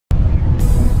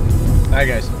Alright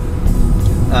guys,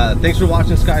 thanks for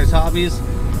watching Scotties Hobbies.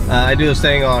 I do this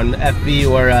thing on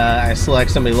FB where I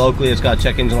select somebody locally that's got a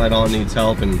check engine light on, needs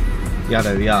help, and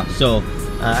yada yada. So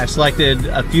I've selected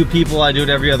a few people. I do it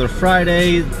every other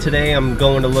Friday. Today I'm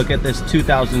going to look at this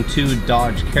 2002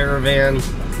 Dodge Caravan.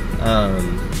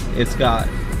 It's got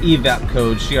evap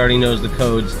codes. She already knows the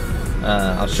codes.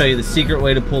 I'll show you the secret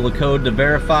way to pull the code to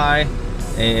verify,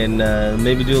 and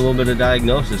maybe do a little bit of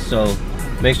diagnosis. So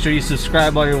make sure you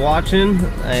subscribe while you're watching,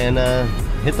 and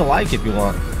hit the like if you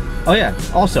want. Oh yeah,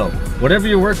 also, whatever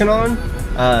you're working on,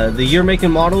 the year, make,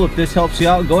 and model, if this helps you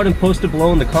out, go ahead and post it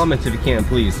below in the comments if you can,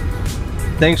 please.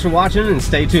 Thanks for watching, and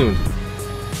stay tuned.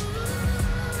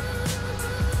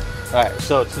 Alright,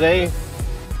 so today,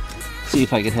 see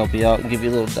if I can help you out and give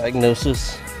you a little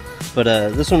diagnosis. But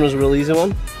this one was a real easy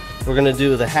one. We're going to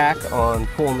do the hack on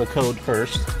pulling the code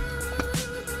first,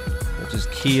 which is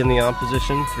key in the on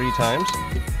position 3 times.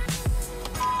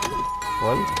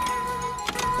 1,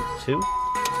 2,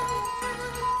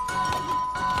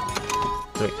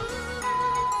 3.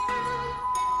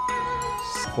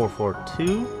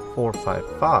 442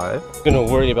 455. I'm going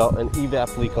to worry about an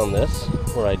evap leak on this,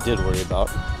 or I did worry about.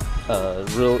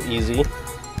 Real easy.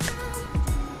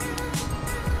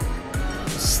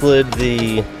 Slid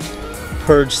the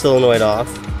purge solenoid off.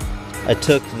 I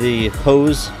took the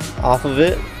hose off of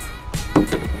it,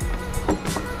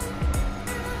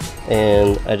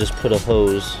 and I just put a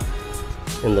hose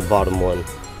in the bottom one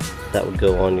that would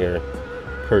go on your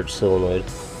purge solenoid.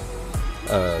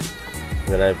 And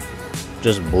then I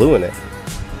just blew in it.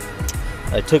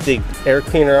 I took the air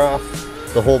cleaner off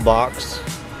the whole box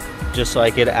just so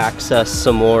I could access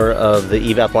some more of the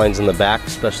evap lines in the back,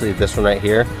 especially this one right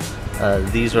here.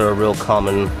 These are a real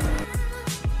common.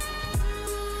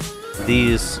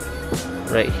 These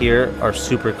right here are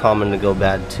super common to go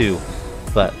bad too.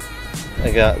 But I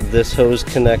got this hose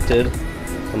connected.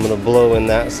 I'm gonna blow in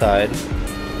that side.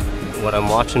 What I'm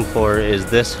watching for is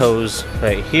this hose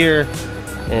right here,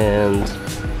 and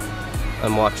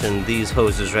I'm watching these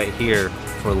hoses right here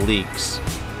for leaks.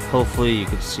 Hopefully you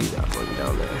can see that one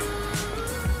down there.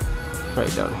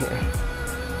 Right down here.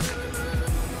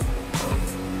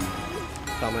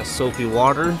 Got my soapy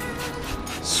water.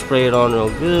 Spray it on real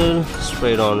good.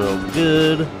 Spray it on real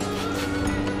good.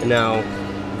 And now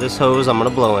this hose I'm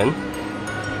gonna blow in.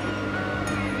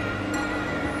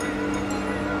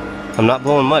 I'm not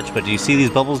blowing much, but do you see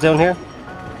these bubbles down here?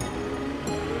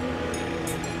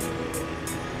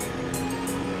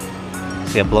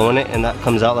 See, I'm blowing it and that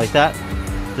comes out like that.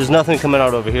 There's nothing coming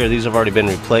out over here. These have already been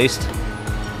replaced.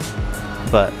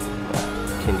 But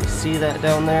can you see that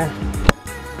down there?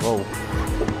 Whoa.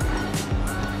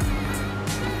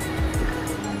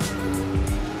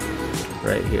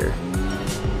 Right here.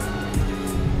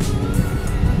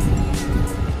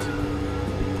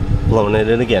 Blowing it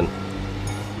in again.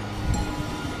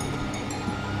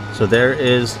 So there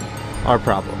is our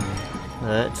problem.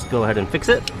 Let's go ahead and fix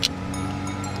it.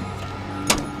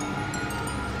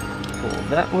 Pull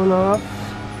that one off.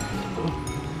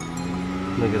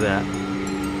 Look at that.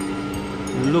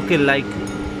 Looking like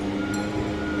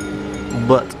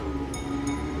butt.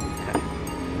 Okay.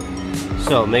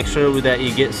 So make sure that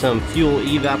you get some fuel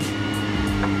evap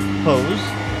hose.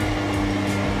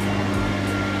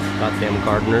 Goddamn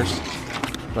gardeners.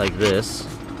 Like this.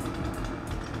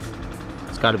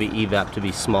 It's got to be evap to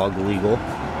be smog legal.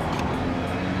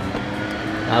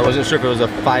 I wasn't sure if it was a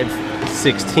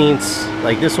 5/16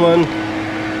 like this one,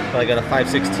 but I got a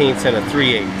 5/16 and a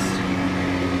 3/8.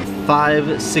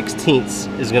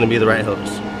 5/16 is going to be the right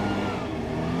hose.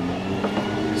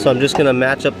 So I'm just going to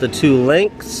match up the 2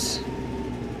 lengths.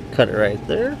 Cut it right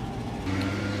there.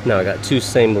 Now I got 2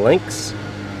 same lengths.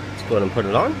 Let's go ahead and put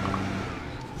it on.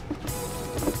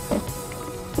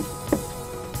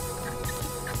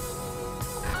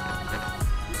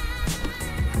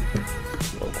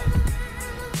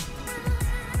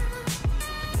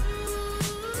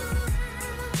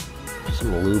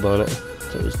 Some lube on it.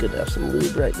 It's always good to have some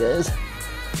lube, right guys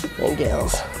and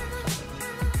gals?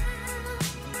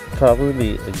 Probably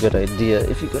be a good idea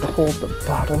if you could hold the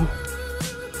bottom.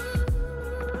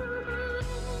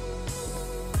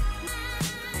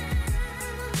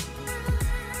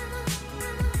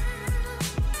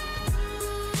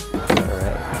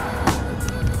 Alright.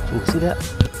 Can you see that?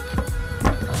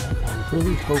 I'm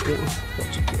really hoping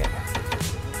that you can.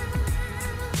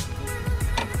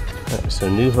 Alright, so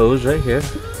new hose right here.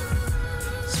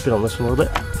 Spit on this one a little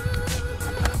bit.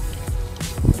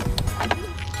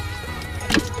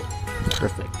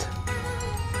 Perfect.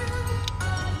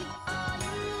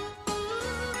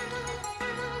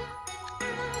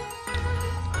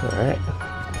 Alright.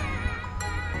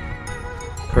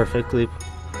 perfectly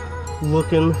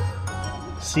looking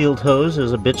sealed hose.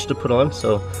 Is a bitch to put on,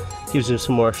 so gives you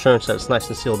some more assurance that it's nice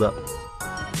and sealed up.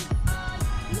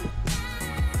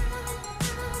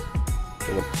 I'm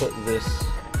gonna put this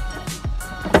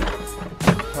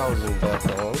housing back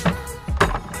on.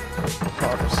 It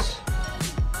pops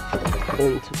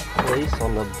into place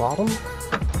on the bottom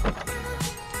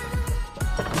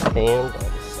and on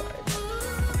the side.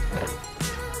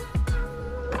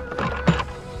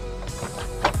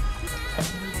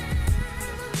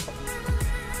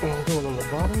 And going on the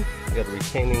bottom, we got a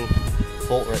retaining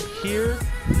bolt right here.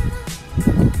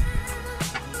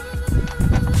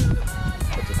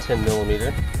 That's a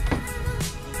 10mm.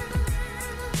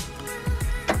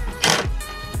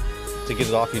 To get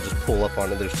it off, you just pull up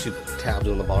on it. There's two tabs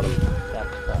on the bottom.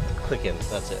 Click in.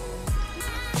 That's it.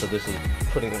 So this is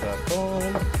putting it back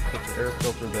on. Put your air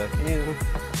filter back in.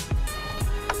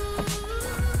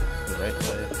 The right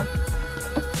way.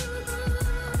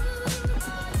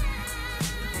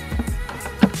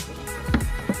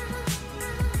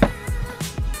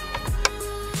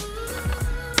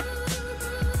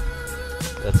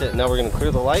 That's it. Now we're going to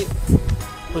clear the light,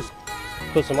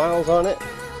 put some miles on it,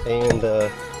 and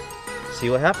see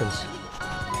what happens.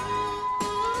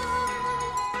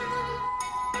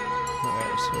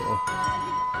 Alright, so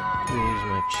I'm going to use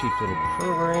my cheap little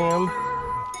program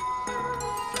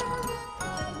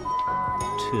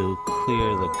to clear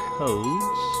the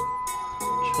codes.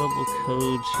 Trouble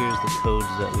codes, here's the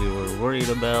codes that we were worried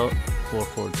about.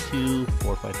 442,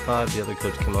 455, the other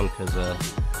codes came on because I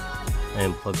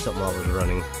unplugged something while I was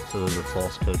running, so those are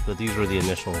false codes, but these were the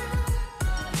initial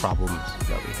problems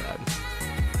that we had.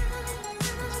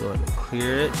 Let's go ahead and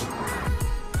clear it.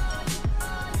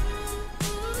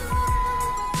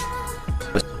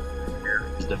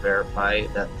 To verify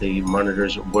that the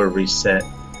monitors were reset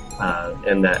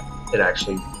and that it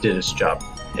actually did its job,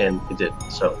 and it did.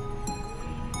 So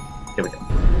here we go.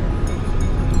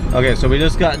 Okay, so we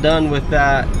just got done with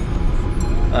that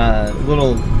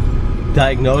little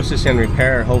diagnosis and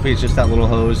repair. Hopefully it's just that little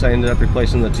hose. I ended up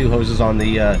replacing the two hoses on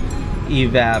the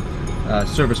evap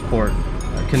service port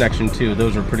connection too.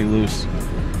 Those were pretty loose,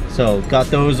 so got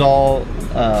those all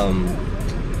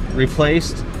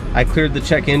replaced. I cleared the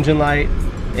check engine light,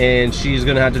 and she's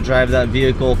gonna have to drive that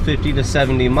vehicle 50 to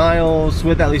 70 miles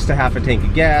with at least a half a tank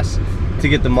of gas to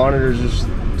get the monitors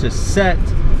to set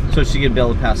so she can be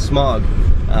able to pass smog.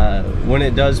 When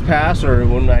it does pass, or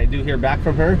when I do hear back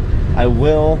from her, I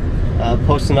will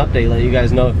post an update, let you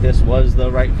guys know if this was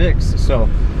the right fix. So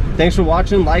thanks for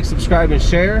watching. Like, subscribe, and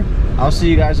share. I'll see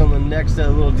you guys on the next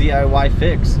little DIY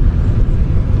fix.